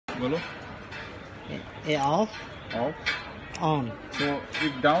bolo. Off, Off. on, So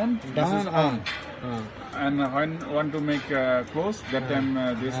if down, this is on. And when want to make close, that time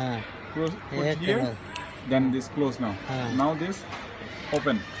this close put here, then this close now. Now this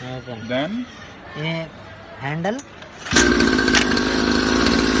open. Then handle.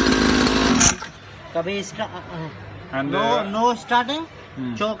 कभी इसका and no starting,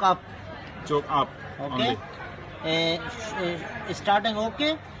 choke up. Choke up. Okay. Starting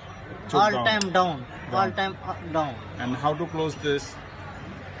okay. Choke All down. time down. All time down. And how to close this?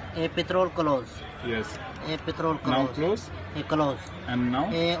 A petrol close. Yes. A petrol close. Now close. A close. And now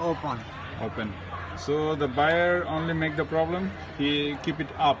A open. open. So the buyer only make the problem. He keep it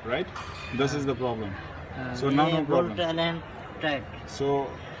up, right? This is the problem. So now no problem. Bolt and tight. So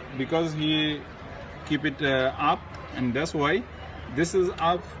because he keep it up, and that's why this is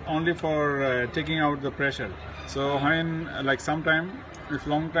up only for taking out the pressure. So when like sometime if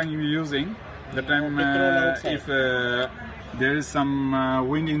long time you using, that time if there is some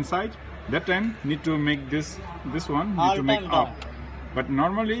wind inside, that time need to make this one need to make up. But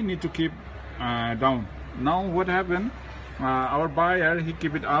normally need to keep down. Now what happened? Our buyer, he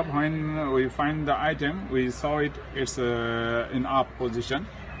keep it up. When we find the item, we saw it's in up position,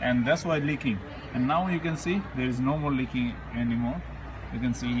 and that's why leaking. And now you can see there is no more leaking anymore. You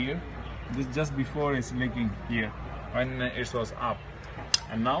can see here, this just before it's leaking here when it was up,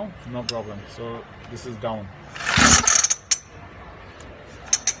 and now no problem. So this is down.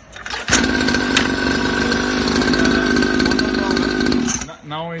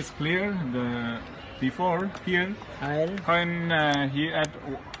 Now it's clear. The before here, Oil. when he add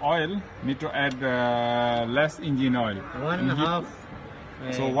oil, need to add less engine oil. One half.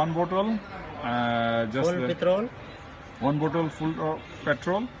 So one bottle, just Full petrol. one bottle full of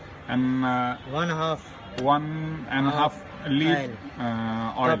petrol, and One half. 1.5 liter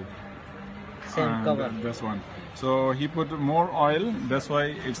oil. Same cover. This one. So he put more oil. That's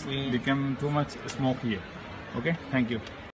why it's become too much smoke here. Okay. Thank you.